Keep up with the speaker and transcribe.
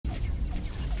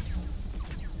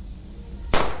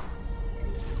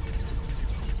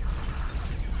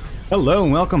Hello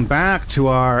and welcome back to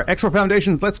our Export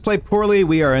Foundations Let's Play Poorly.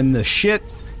 We are in the shit,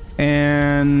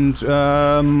 and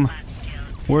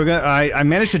we're gonna. I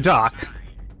managed to dock,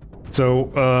 so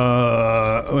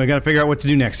we gotta figure out what to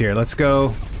do next here. Let's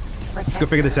go. Let's go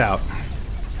figure this out.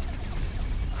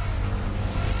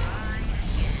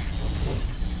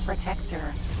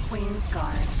 Protector, Queen's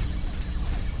Guard.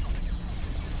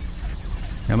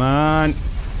 Come on.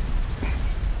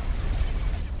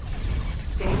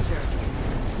 Danger.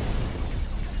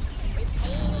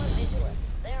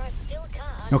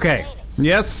 Okay.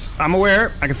 Yes, I'm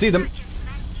aware. I can see them.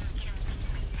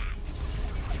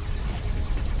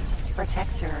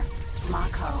 Protector,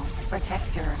 Mako.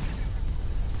 Protector.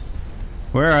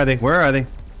 Where are they? Where are they?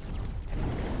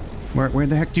 Where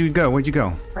the heck do you go? Where'd you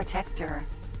go? Protector.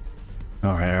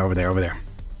 All right, over there, over there.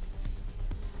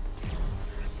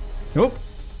 Oh.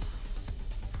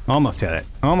 Almost had it.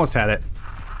 Almost had it.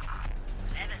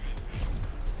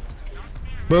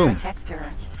 Boom. Protector.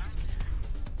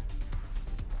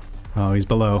 Oh, he's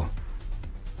below.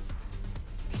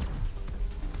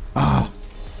 Oh.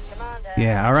 Commander,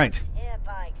 Yeah, all right.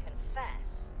 hereby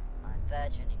confess my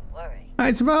burgeoning worry.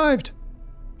 I survived.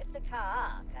 If the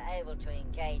Kha'ak are able to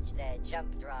engage their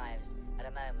jump drives at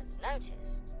a moment's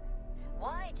notice,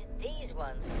 why did these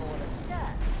ones fall astern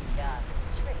to guard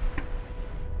the retreat?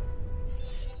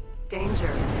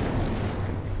 Danger.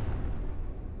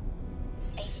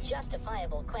 A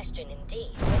justifiable question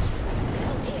indeed, which,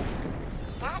 oh dear,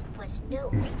 that was no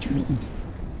retreat,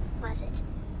 was it?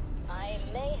 I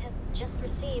may have just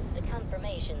received the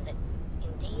confirmation that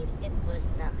indeed it was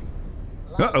not.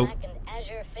 Uh-oh. Longback and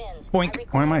Azure Fins, Boink. I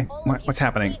Why am I? require all of you What's to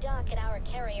happening? redock at our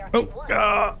carrier Oh. at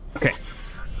once. Okay.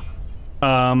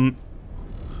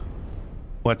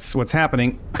 What's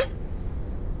happening?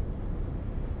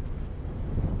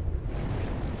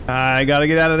 I gotta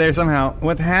get out of there somehow.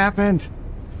 What happened?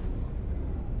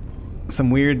 Some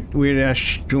weird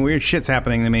shit's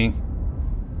happening to me.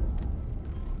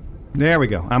 There we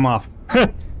go. I'm off.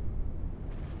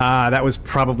 That was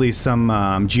probably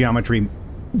some geometry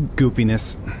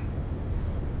goofiness.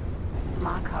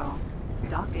 Mako.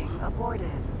 Docking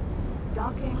aborted.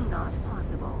 Docking not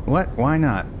possible. What? Why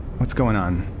not? What's going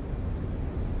on?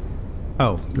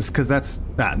 Oh, this because that's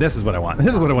this is what I want.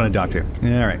 This is what I want to dock to.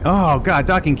 All right. Oh God,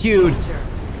 docking queued. Danger.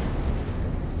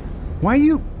 Why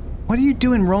you? What are you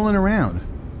doing rolling around?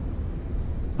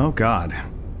 Oh God,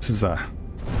 this is a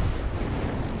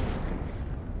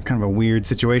kind of a weird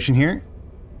situation here.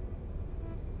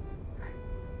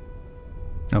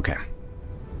 Okay.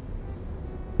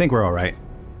 I think we're all right.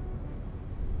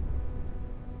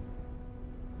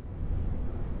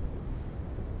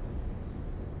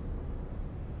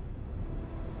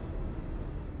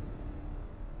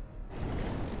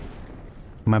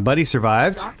 My buddy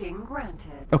survived. Docking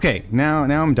granted. Okay, now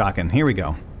I'm docking. Here we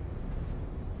go.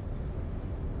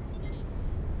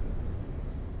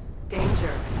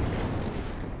 Danger.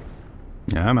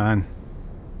 Come on.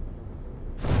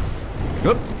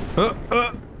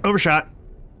 Overshot.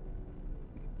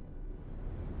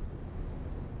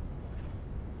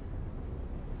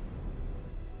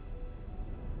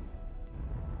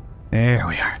 There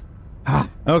we are.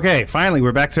 Okay, finally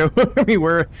we're back to where we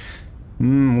were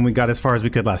when we got as far as we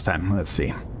could last time. Let's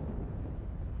see.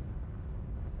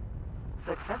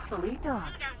 Successfully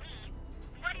docked.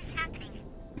 What is happening?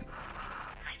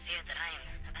 I fear that I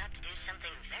am about to do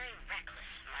something very reckless,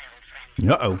 my old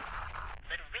friend. Uh-oh.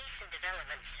 But recent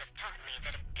developments have taught me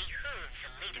that it behooves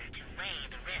a leader to weigh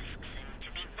the risks and to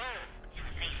be bold in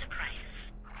the face of crisis.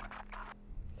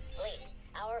 Fleet,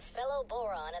 our fellow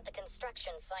Boron at the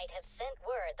construction site have sent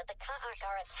word that the Kha'ak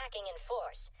are attacking in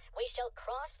force. We shall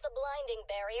cross the blinding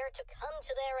barrier to come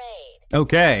to their aid.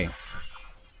 Okay.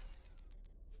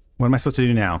 What am I supposed to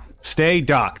do now? Stay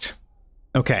docked.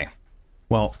 Okay.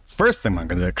 Well, first thing I'm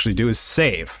going to actually do is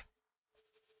save.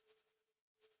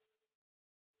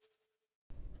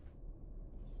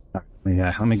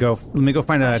 Yeah, let me go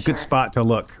find a good spot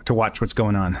to watch what's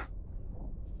going on.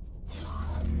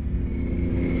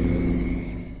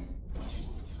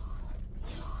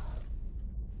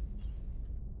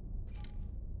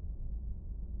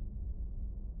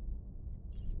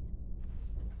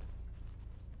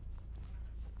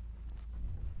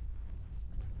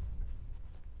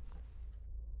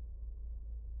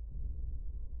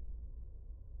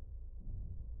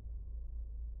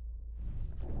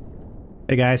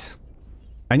 Hey guys,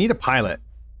 I need a pilot.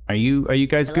 Are you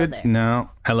guys Hello good? there. No.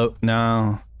 Hello.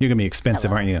 No. You're gonna be expensive,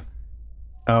 Hello. aren't you?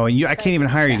 Oh, I can't even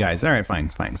hire you guys. All right, fine.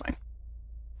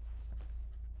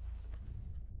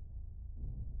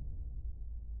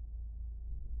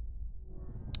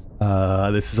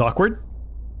 This is awkward.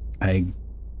 I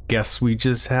guess we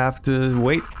just have to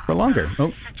wait for longer.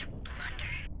 Oh. Such a blunder.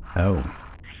 Oh. I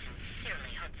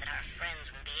sincerely hope that our friends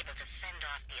will be able to fend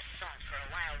off the assault for a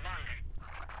while longer.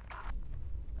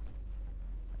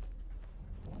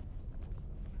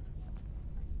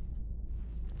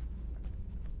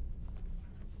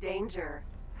 Danger.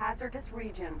 Hazardous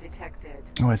region detected.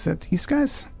 Oh, is that these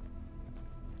guys?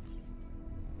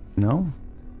 No?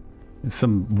 There's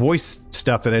some voice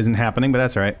stuff that isn't happening, but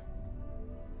that's all right.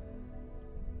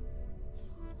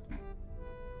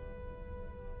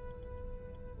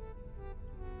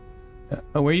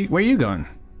 Oh, where are you going?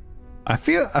 I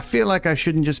feel like I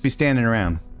shouldn't just be standing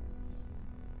around.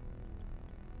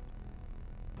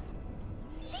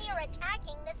 They are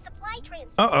attacking the supply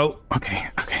transport. Uh-oh. Okay.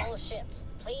 All ships,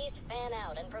 please fan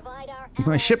out and provide our My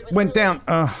allies ship with went relief.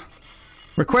 down.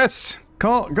 Request.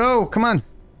 Call. Go. Come on.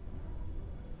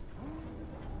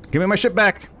 Give me my ship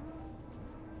back.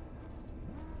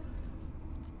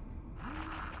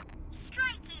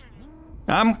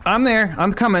 I'm there.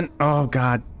 I'm coming. Oh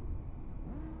God.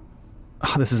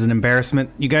 Oh, this is an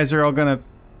embarrassment. You guys are all gonna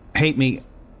hate me.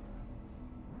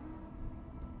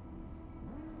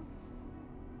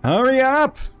 Hurry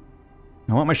up!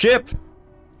 I want my ship.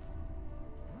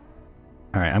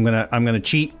 All right, I'm gonna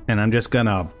cheat, and I'm just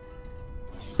gonna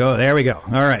go. There we go.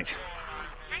 All right.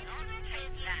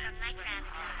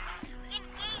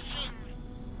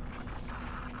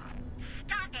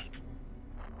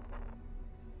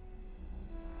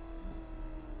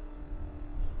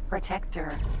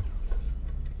 Protector.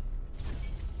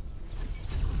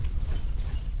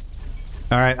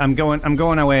 All right, I'm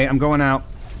going away. I'm going out.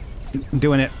 I'm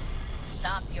doing it.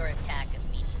 Stop your attack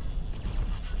immediately.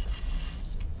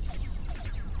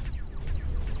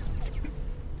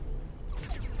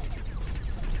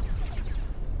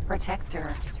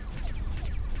 Protector.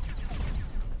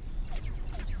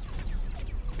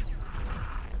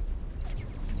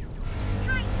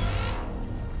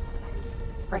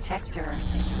 Protector.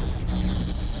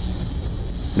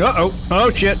 Uh-oh. Oh,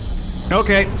 shit.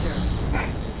 Okay. Danger.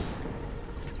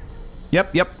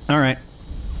 Yep. All right.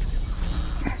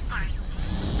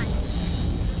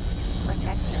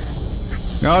 Protector.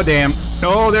 Oh, damn.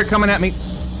 Oh, they're coming at me.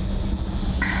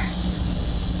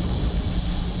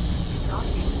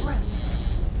 Docking granted.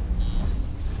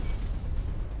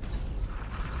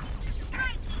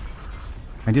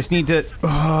 I just need to...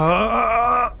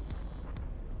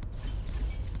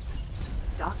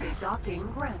 Docking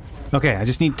granted. Okay, I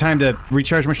just need time to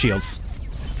recharge my shields.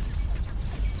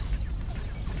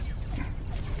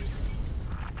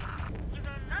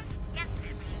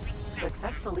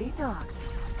 Successfully docked.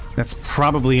 That's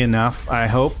probably enough, I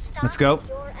hope. Let's go. Stop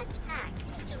your attack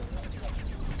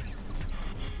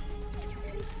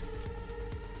immediately.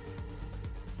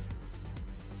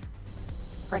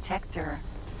 Protector.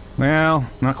 Well,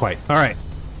 not quite. All right.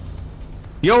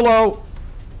 YOLO!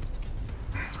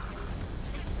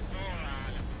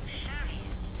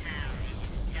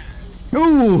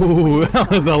 Ooh, that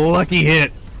was a lucky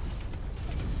hit.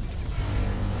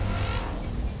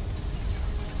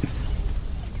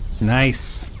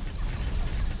 Nice.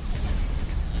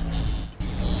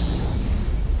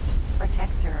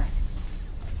 Protector.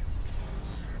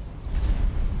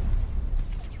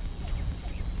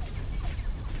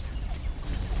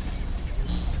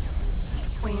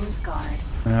 Queen's Guard.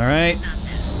 All right.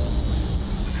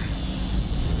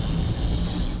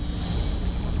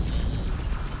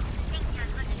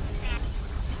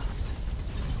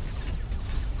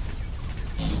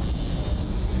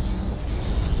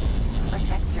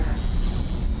 Protector.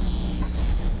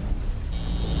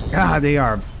 God, they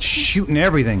are shooting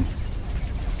everything.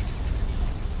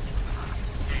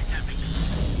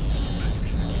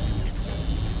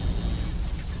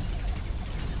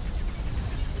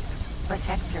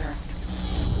 Protector.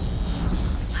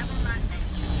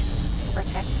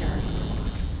 Protector.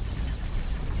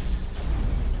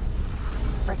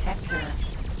 Protector.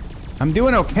 I'm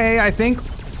doing okay, I think.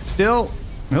 Still.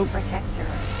 Nope. Protector.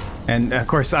 And of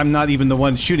course, I'm not even the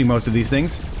one shooting most of these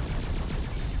things.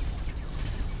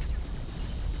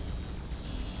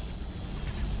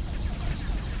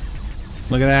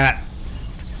 Look at that.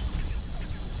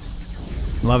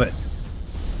 Love it.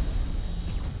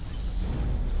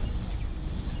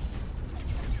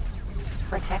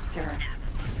 Protector.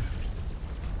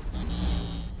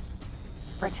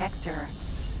 Protector.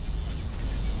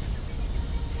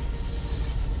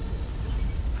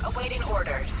 Awaiting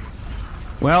orders.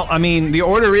 Well, I mean, the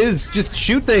order is just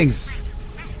shoot things.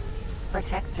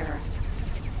 Protector.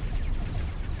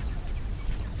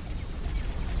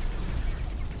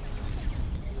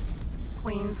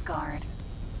 Queen's Guard.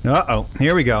 Uh-oh.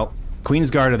 Here we go.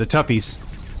 Queen's Guard are the toughies.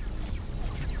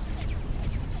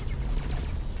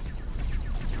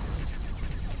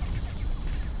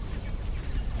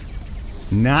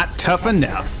 Not tough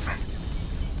enough.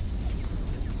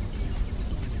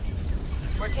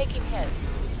 We're taking hits.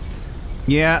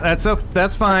 Yeah,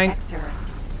 that's fine. Protector.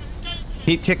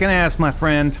 Keep kicking ass, my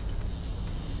friend.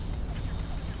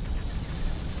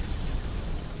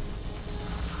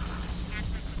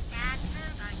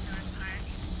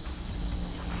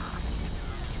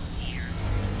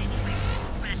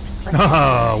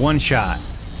 Oh, one shot.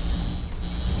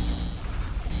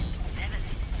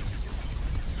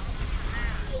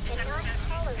 We cannot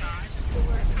tolerate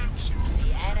poor action.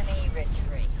 The enemy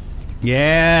retreats.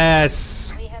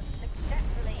 Yes. We have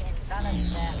successfully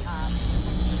enveloped their path.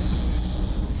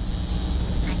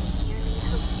 I dearly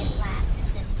hope it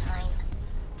lasts this time.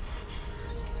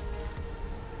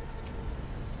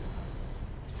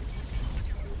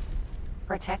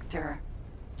 Protector.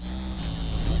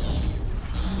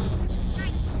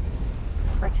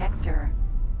 Protector.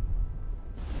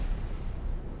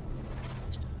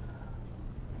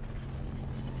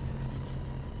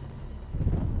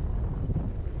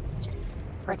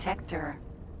 Protector.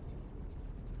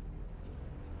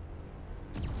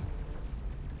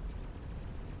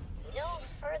 No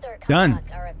further Done.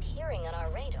 Kha'ak are appearing on our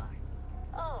radar.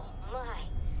 Oh my,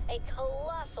 a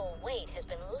colossal weight has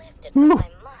been lifted from Whew. my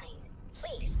mind.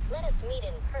 Please, let us meet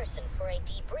in person for a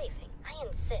debriefing. I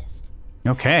insist.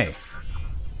 Okay.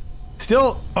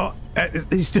 Still,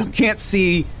 you still can't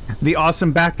see the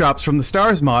awesome backdrops from the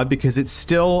Stars mod because it's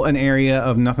still an area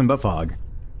of nothing but fog.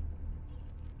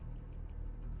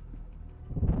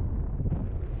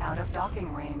 Out of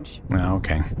docking range. Oh,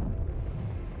 okay.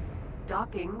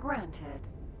 Docking granted.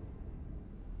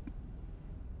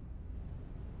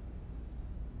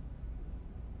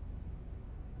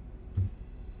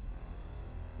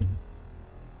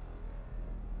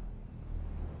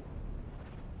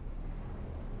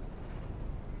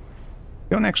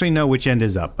 Don't actually know which end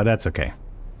is up, but that's okay.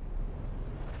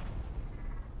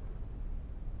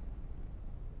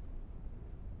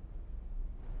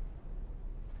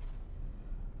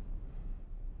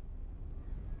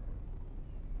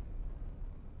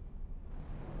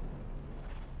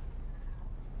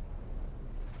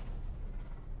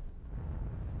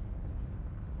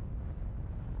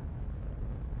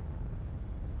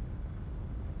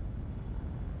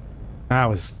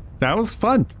 That was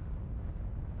fun.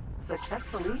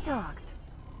 Successfully docked.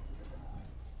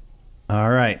 All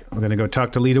right, we're gonna go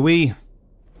talk to Lita Wee.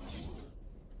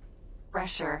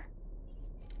 Pressure.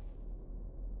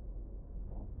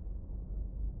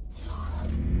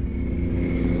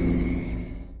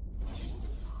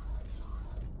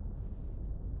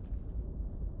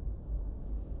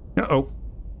 Uh-oh.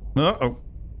 Uh-oh.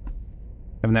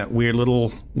 Having that weird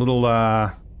little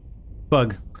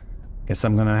bug. Guess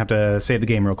I'm gonna have to save the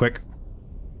game real quick.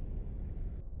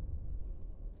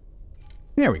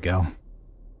 There we go.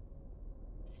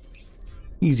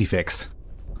 Easy fix.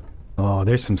 Oh,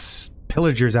 there's some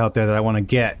pillagers out there that I want to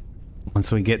get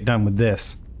once we get done with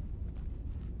this.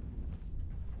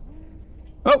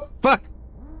 Oh, fuck!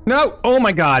 No! Oh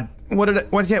my god!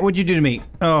 What'd you do to me?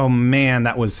 Oh man,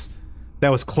 that was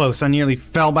close. I nearly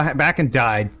fell back and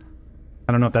died.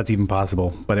 I don't know if that's even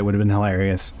possible, but it would have been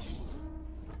hilarious.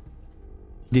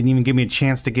 Didn't even give me a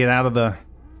chance to get off the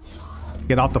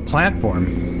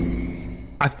platform.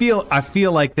 I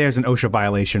feel like there's an OSHA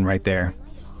violation right there.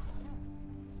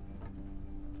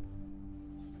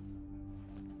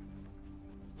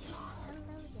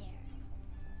 Hello there.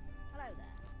 Hello there.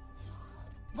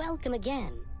 Welcome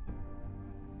again.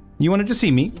 You wanted to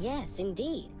see me? Yes,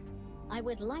 indeed. I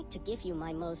would like to give you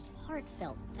my most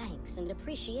heartfelt thanks and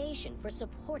appreciation for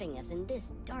supporting us in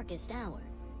this darkest hour.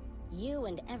 You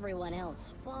and everyone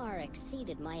else far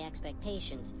exceeded my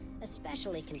expectations,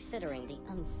 especially considering the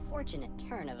unfortunate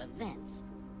turn of events.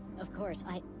 Of course,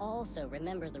 I also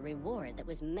remember the reward that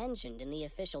was mentioned in the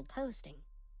official posting.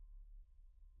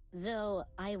 Though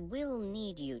I will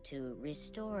need you to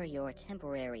restore your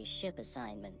temporary ship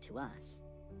assignment to us.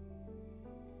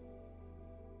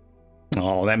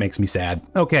 Oh, that makes me sad.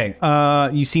 Okay,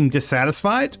 you seem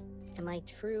dissatisfied? Am I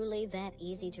truly that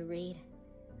easy to read?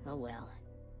 Oh well.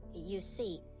 You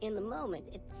see, in the moment,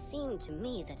 it seemed to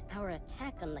me that our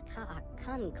attack on the Kha'ak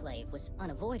conclave was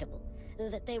unavoidable,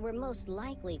 that they were most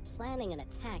likely planning an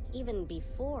attack even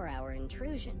before our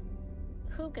intrusion.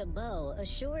 Hukabo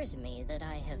assures me that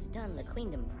I have done the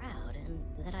Queendom proud and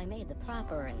that I made the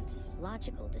proper and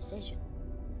logical decision.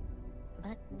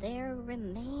 But there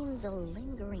remains a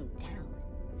lingering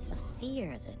doubt, a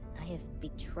fear that I have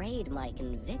betrayed my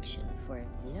conviction for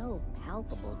no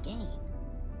palpable gain.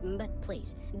 But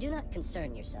please, do not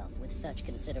concern yourself with such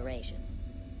considerations.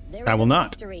 There is I will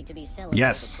not. victory to be celebrated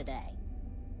Yes. today.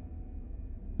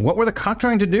 What were the Kha'ak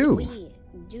trying to do? We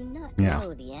do not Yeah.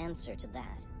 know the answer to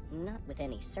that, not with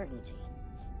any certainty.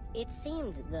 It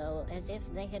seemed, though, as if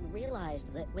they had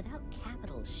realized that without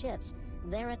capital ships,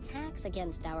 their attacks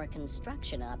against our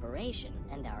construction operation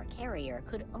and our carrier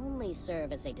could only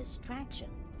serve as a distraction.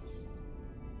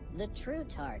 The true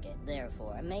target,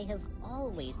 therefore, may have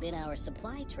always been our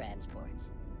supply transports.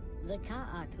 The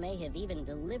Kha'ak may have even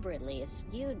deliberately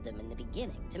eschewed them in the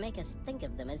beginning to make us think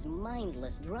of them as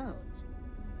mindless drones.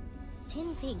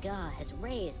 Tin-Fi-Ga has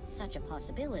raised such a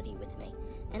possibility with me,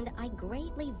 and I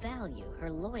greatly value her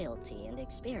loyalty and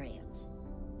experience.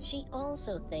 She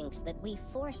also thinks that we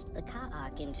forced the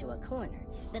Kha'ak into a corner,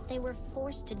 that they were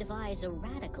forced to devise a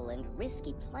radical and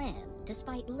risky plan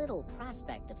despite little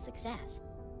prospect of success.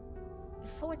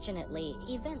 Fortunately,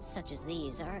 events such as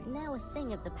these are now a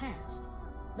thing of the past.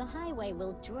 The highway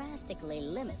will drastically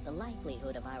limit the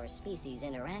likelihood of our species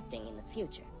interacting in the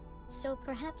future, so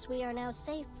perhaps we are now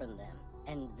safe from them,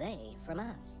 and they from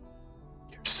us.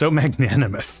 So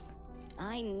magnanimous.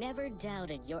 I never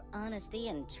doubted your honesty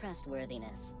and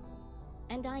trustworthiness,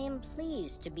 and I am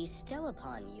pleased to bestow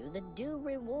upon you the due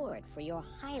reward for your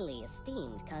highly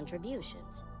esteemed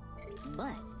contributions.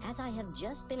 But, as I have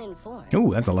just been informed...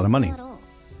 Ooh, that's a lot of money. Not all.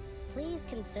 Please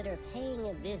consider paying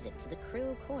a visit to the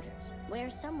crew quarters, where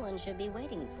someone should be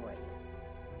waiting for you.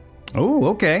 Oh,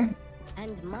 okay.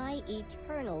 And my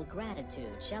eternal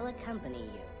gratitude shall accompany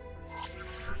you.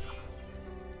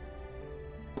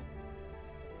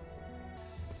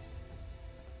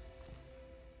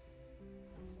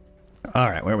 All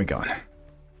right, where are we going?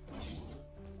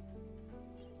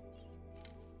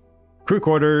 Crew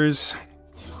quarters.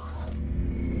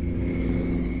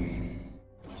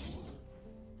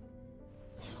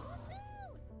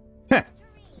 Heh.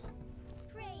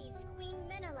 Praise Queen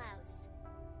Menelaus.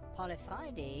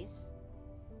 Polyphides,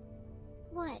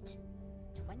 What?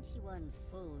 21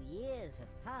 full years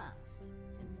have passed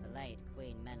since the late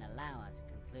Queen Menelaus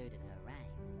concluded her reign.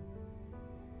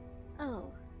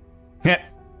 Oh, Heh.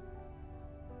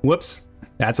 Whoops.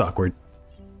 That's awkward.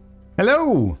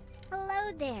 Hello.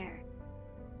 hello there.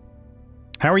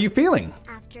 How are you feeling?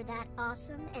 After that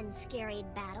awesome and scary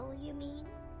battle, you mean?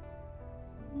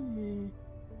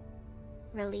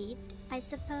 Relieved, I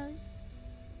suppose?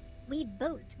 We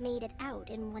both made it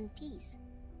out in one piece,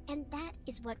 and that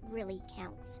is what really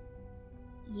counts.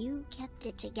 You kept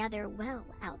it together well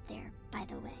out there, by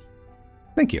the way.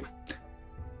 Thank you.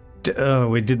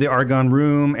 We did the Argon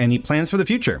room. Any plans for the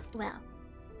future? Well,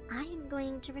 I am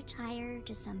going to retire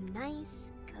to some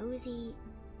nice, cozy...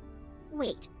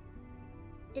 Wait,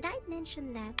 did I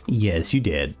mention that? Yes, you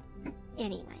did.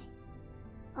 Anyway,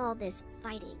 all this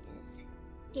fighting is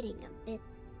getting a bit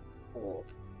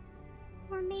old.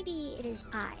 Or maybe it is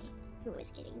I who is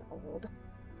getting old.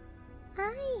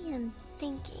 I am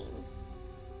thinking...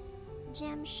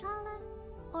 Jamshala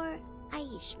or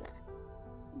Aishma?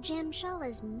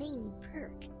 Jamshala's main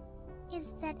perk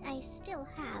is that I still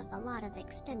have a lot of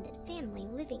extended family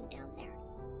living down there,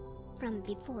 from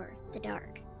before the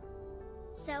dark.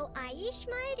 So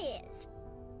Aishma it is.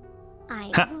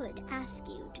 I would ask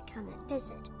you to come and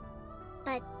visit,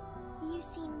 but you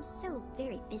seem so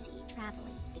very busy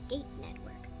traveling the gate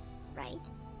network, right?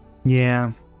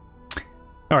 Yeah.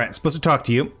 All right, supposed to talk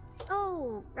to you.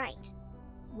 Oh, right.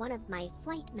 One of my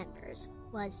flight members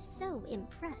was so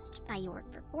impressed by your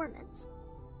performance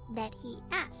that he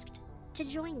asked to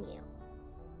join you.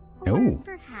 Or Oh.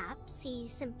 perhaps he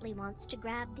simply wants to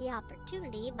grab the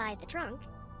opportunity by the trunk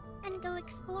and go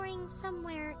exploring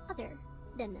somewhere other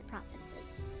than the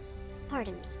provinces.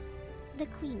 Pardon me, the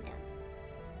queendom.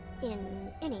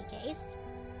 In any case,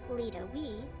 Lita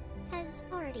Wee has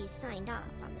already signed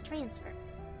off on the transfer.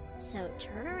 So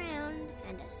turn around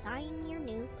and assign your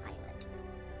new pilot.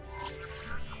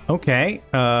 Okay.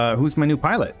 Who's my new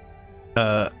pilot?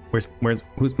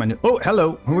 Who's my new... Oh,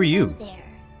 hello. Who are you? There.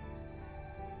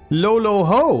 Lolo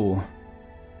Ho.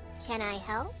 Can I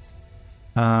help?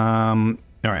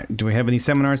 All right. Do we have any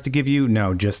seminars to give you?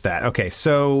 No, just that. Okay.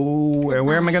 So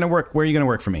where am I going to work? Where are you going to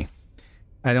work for me?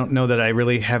 I don't know that I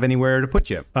really have anywhere to put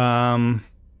you.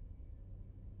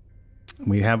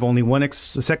 We have only one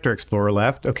sector explorer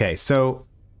left. Okay. So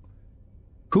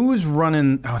who's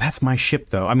running? Oh, that's my ship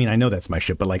though. I mean, I know that's my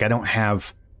ship, but like I don't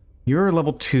have... You're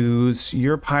level 2s.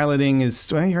 Your piloting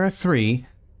is... Well, you're a 3.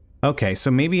 Okay.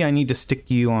 So maybe I need to stick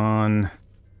you on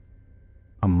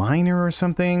a miner or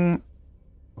something.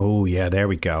 Oh, yeah, there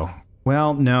we go.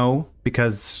 Well, no,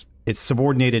 because it's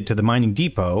subordinated to the mining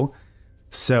depot,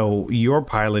 so your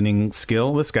piloting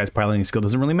skill, this guy's piloting skill,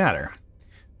 doesn't really matter.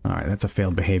 All right, that's a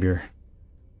failed behavior.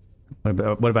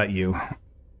 What about you?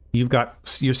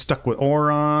 You're stuck with ore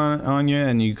on you,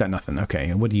 and you've got nothing.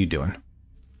 Okay, what are you doing?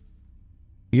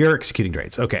 You're executing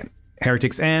droids. Okay.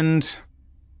 Heretics End.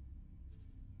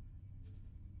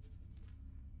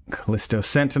 Callisto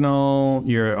Sentinel.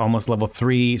 You're almost level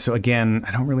 3. So again,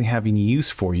 I don't really have any use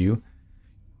for you.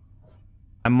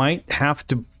 I might have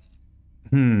to...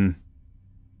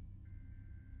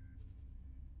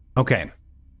 Okay.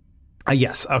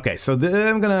 Yes. Okay. So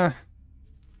I'm gonna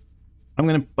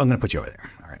put you over there.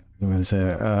 All right. I'm gonna say,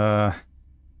 Can I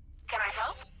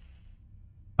help?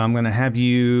 I'm gonna have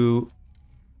you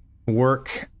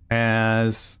work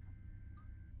as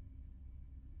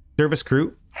service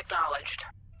crew. Acknowledged.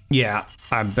 Yeah.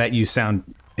 I bet you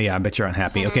sound. Yeah. I bet you're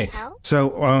unhappy. Can I Okay. help?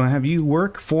 So have you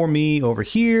work for me over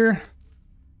here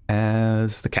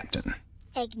as the captain.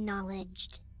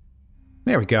 Acknowledged.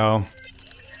 There we go.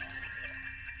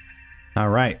 All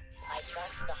right. I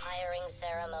trust the hiring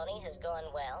ceremony has gone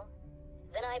well.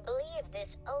 Then I believe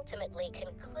this ultimately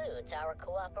concludes our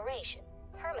cooperation,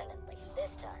 permanently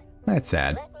this time. That's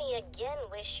sad. Let me again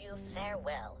wish you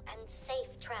farewell and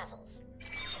safe travels.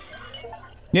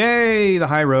 Yay! The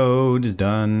high road is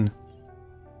done.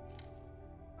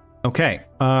 Okay.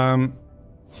 Oh,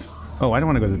 I don't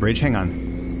want to go to the bridge. Hang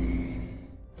on.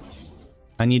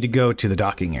 I need to go to the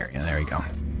docking area. There we go.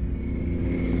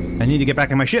 I need to get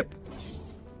back in my ship.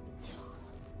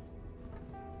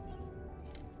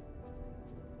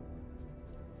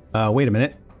 Wait a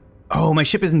minute. Oh, my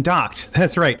ship isn't docked.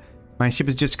 That's right. My ship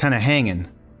is just kind of hanging.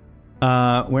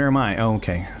 Where am I? Oh,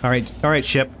 okay. All right,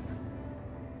 ship.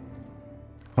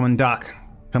 Come on, dock.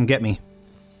 Come get me.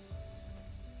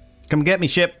 Come get me,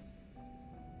 ship.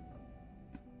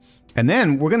 And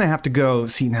then we're gonna have to go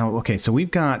see now. Okay, so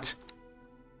we've got.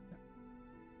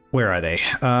 Where are they?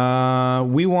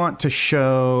 We want to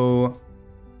show.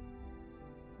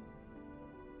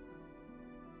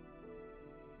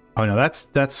 Oh no,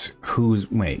 that's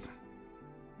who's. Wait.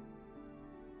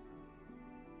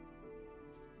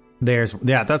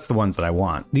 That's the ones that I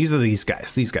want. These are these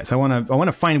guys. These guys. I want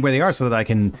to find where they are so that I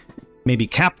can maybe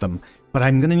cap them. But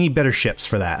I'm gonna need better ships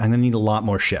for that. I'm gonna need a lot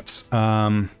more ships.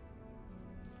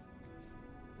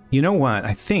 You know what?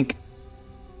 I think.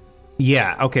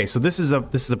 Yeah. Okay. So this is a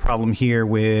problem here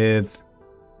with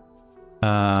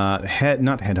not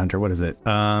headhunter. What is it?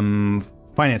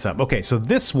 Finance Hub. Okay. So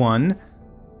this one,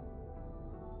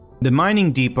 the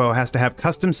mining depot has to have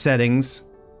custom settings.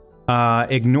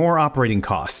 Ignore operating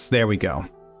costs. There we go.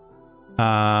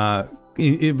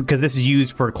 Because this is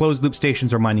used for closed loop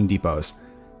stations or mining depots.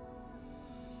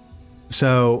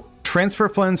 So transfer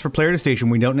funds for player to station.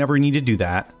 We don't never need to do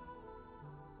that.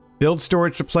 Build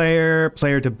storage to player,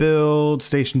 player to build,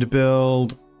 station to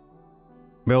build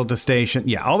to station.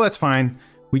 Yeah, all that's fine.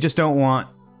 We just don't want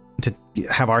to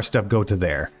have our stuff go to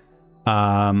there.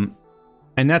 And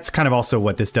that's kind of also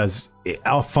what this does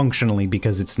functionally,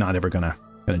 because it's not ever gonna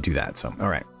do that. So, all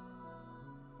right.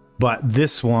 But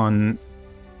this one,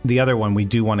 the other one, we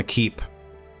do want to keep.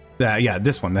 Yeah,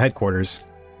 this one, the headquarters.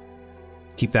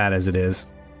 Keep that as it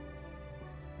is.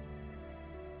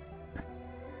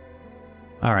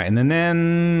 All right, and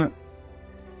then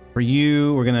for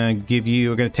you, we're gonna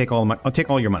take all my. I'll take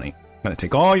all your money. I'm gonna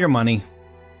take all your money.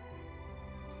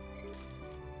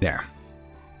 There.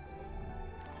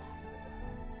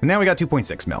 And now we got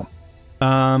 2.6 mil.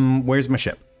 Where's my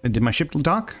ship? Did my ship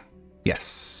dock?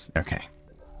 Yes. Okay.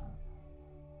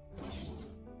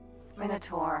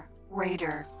 Minotaur.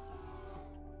 Raider.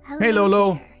 Hey,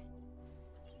 Lolo.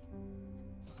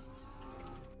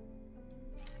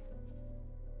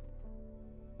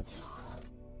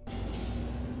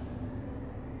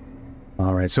 there.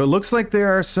 All right, so it looks like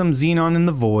there are some Xenon in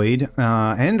the void,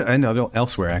 and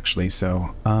elsewhere actually.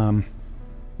 So,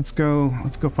 let's go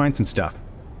find some stuff.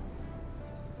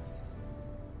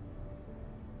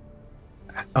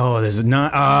 Oh, there's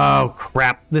not. Oh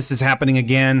crap! This is happening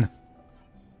again.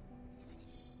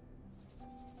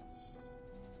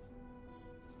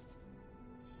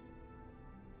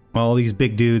 All these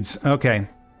big dudes. Okay.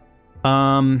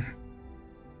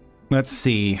 Let's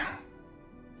see.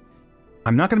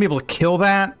 I'm not going to be able to kill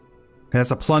that. That's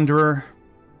a plunderer.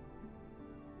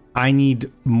 I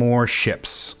need more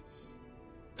ships.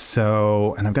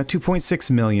 So, and I've got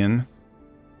 2.6 million.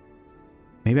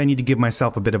 Maybe I need to give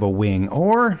myself a bit of a wing.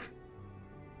 Or...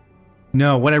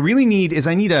 No, what I really need is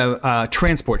I need a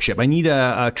transport ship. I need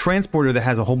a transporter that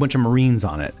has a whole bunch of Marines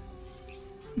on it.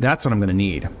 That's what I'm going to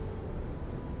need.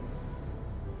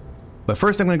 But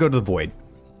first I'm going to go to the void.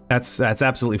 That's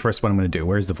absolutely first what I'm going to do.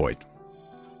 Where's the void?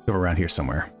 Go around here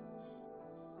somewhere.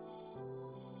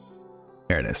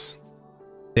 There it is.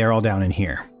 They're all down in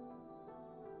here.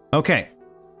 Okay.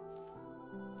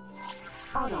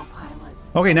 Autopilot.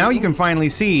 Okay, now you can finally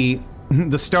see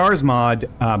the stars mod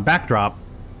backdrop.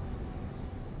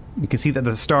 You can see that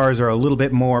the stars are a little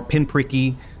bit more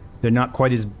pinpricky. They're not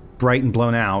quite as bright and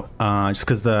blown out, just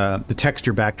because the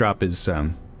texture backdrop is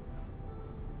a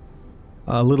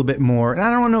little bit more. And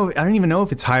I don't even know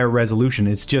if it's higher resolution.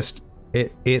 It's just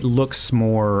it looks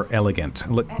more elegant,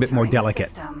 a bit more delicate.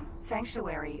 System.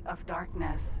 Sanctuary of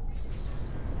Darkness.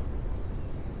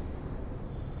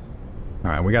 All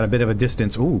right, we got a bit of a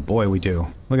distance. Ooh, boy, we do.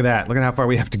 Look at that. Look at how far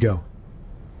we have to go.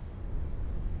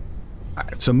 All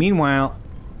right, so meanwhile,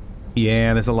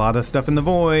 yeah, there's a lot of stuff in the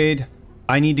void.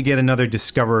 I need to get another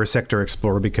Discoverer Sector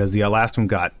Explorer because the last one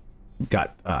got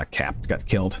capped, got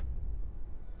killed.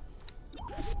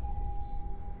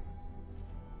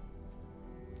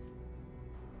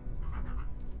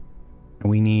 And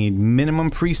we need minimum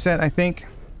preset, I think.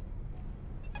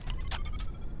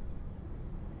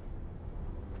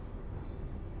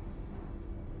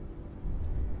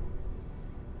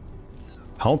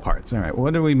 Hull parts. All right.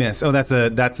 What did we miss? Oh, that's the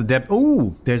depth.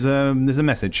 Ooh, there's a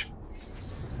message.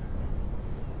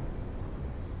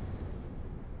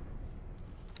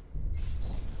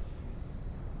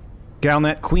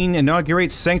 Galnet Queen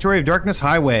inaugurates Sanctuary of Darkness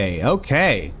Highway.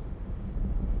 Okay.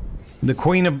 The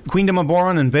Queendom of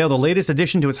Boron unveiled the latest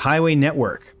addition to its highway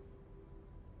network.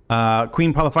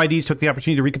 Queen Polyphides took the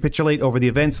opportunity to recapitulate over the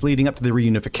events leading up to the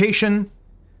reunification.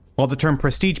 While the term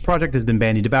prestige project has been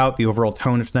bandied about, the overall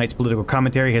tone of tonight's political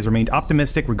commentary has remained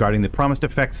optimistic regarding the promised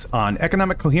effects on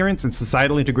economic coherence and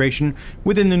societal integration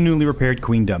within the newly repaired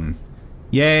queendom.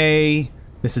 Yay!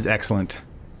 This is excellent.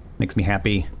 Makes me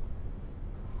happy.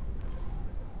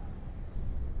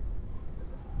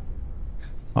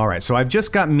 Alright, so I've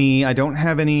just got me. I don't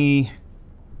have any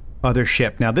other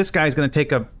ship. Now, this guy's going to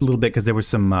take a little bit because there were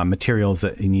some materials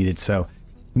that he needed. So,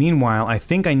 meanwhile, I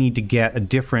think I need to get a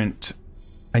different...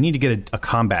 I need to get a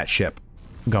combat ship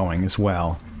going as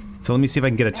well. So let me see if I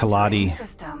can get a Talati.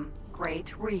 System.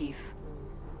 Great Reef.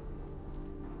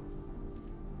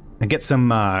 I get some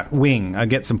wing. I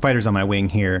get some fighters on my wing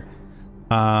here.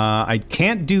 I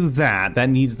can't do that. That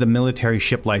needs the military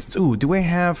ship license. Ooh, do I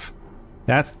have...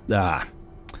 That's...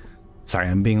 Sorry,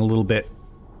 I'm being a little bit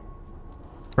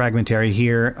fragmentary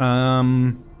here.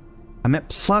 I'm at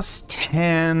plus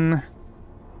 10...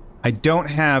 I don't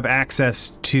have access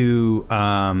to,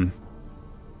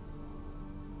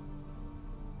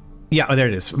 yeah, oh, there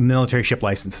it is. Military ship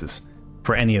licenses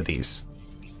for any of these.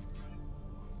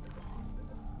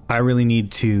 I really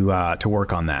need to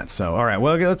work on that. So, all right,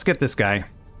 well, let's get this guy.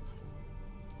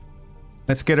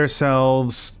 Let's get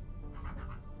ourselves...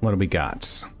 What do we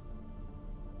got?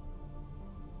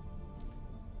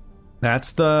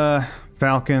 That's the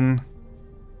Falcon.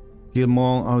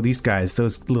 Gilmore. Oh, these guys,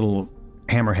 those little...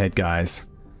 hammerhead guys.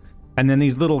 And then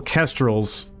these little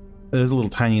kestrels. Those little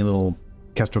tiny little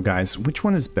kestrel guys. Which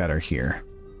one is better here?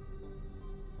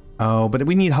 Oh, but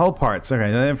we need hull parts.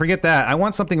 Okay, forget that. I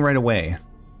want something right away.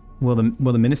 Will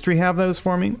the ministry have those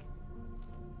for me?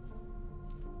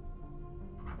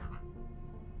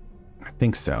 I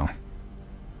think so.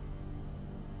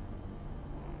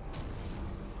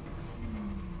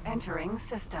 Entering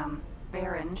system.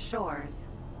 Barren Shores.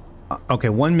 Okay,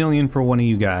 1 million for one of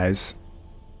you guys.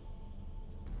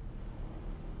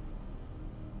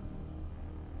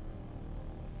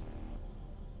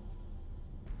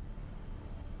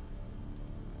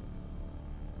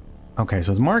 Okay,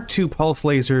 so it's Mark II pulse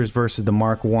lasers versus the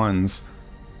Mark 1s.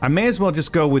 I may as well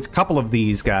just go with a couple of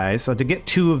these guys. So to get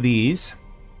 2 of these...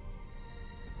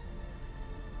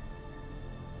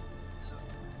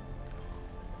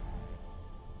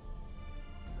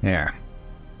 There.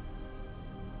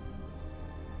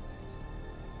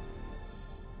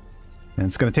 And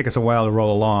it's going to take us a while to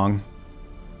roll along.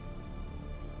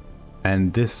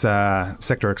 And this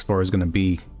Sector Explorer is going to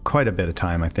be quite a bit of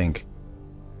time, I think.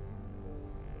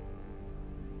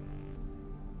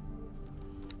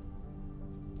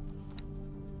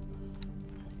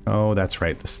 Oh, that's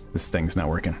right. This thing's not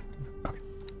working. Okay.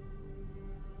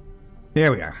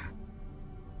 There we are.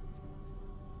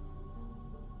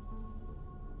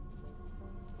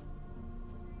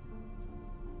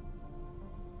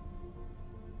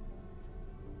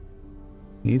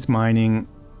 He's mining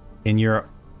in your...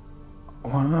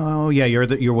 Oh, yeah,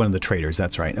 you're one of the traders.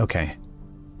 That's right. Okay.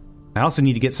 I also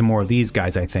need to get some more of these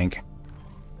guys, I think.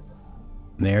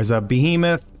 There's a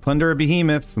behemoth. Plunder a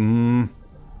behemoth.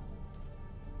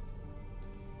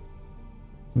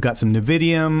 We've got some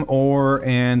Nevidium, ore,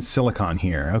 and silicon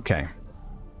here. Okay.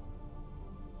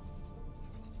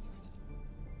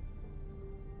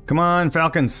 Come on,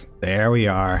 Falcons. There we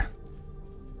are.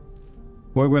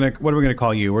 What are we gonna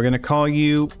call you? We're gonna call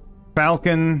you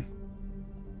Falcon.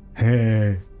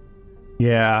 Hey.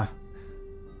 Yeah.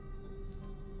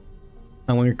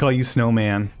 I'm gonna call you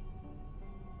Snowman.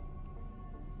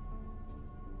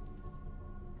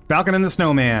 Falcon and the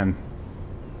Snowman.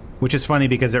 Which is funny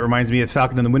because it reminds me of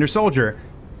Falcon and the Winter Soldier.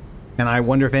 And I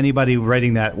wonder if anybody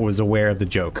writing that was aware of the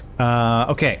joke.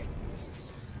 Okay.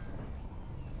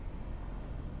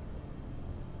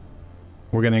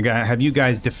 We're gonna have you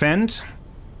guys defend.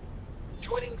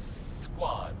 Joining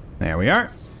squad. There we are.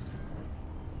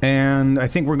 And I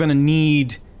think we're gonna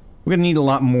need a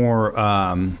lot more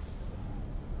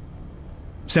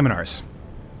seminars.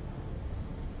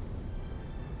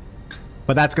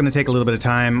 But that's gonna take a little bit of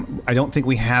time. I don't think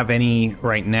we have any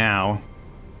right now.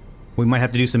 We might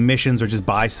have to do some missions or just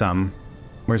buy some.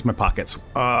 Where's my pockets?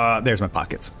 There's my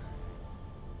pockets.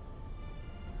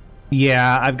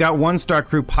 Yeah, I've got 1-star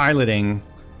crew piloting.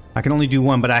 I can only do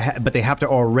one, but they have to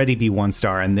already be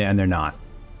 1-star, and they're not.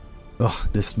 Ugh,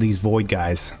 these void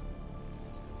guys.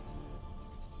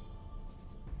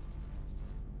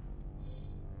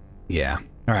 Yeah.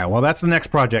 All right. Well, that's the next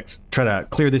project. Try to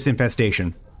clear this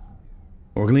infestation.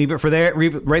 We're gonna leave it for there,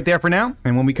 right there for now,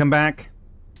 and when we come back,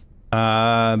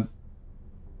 yeah,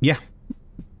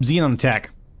 Xenon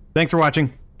attack. Thanks for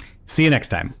watching. See you next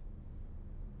time.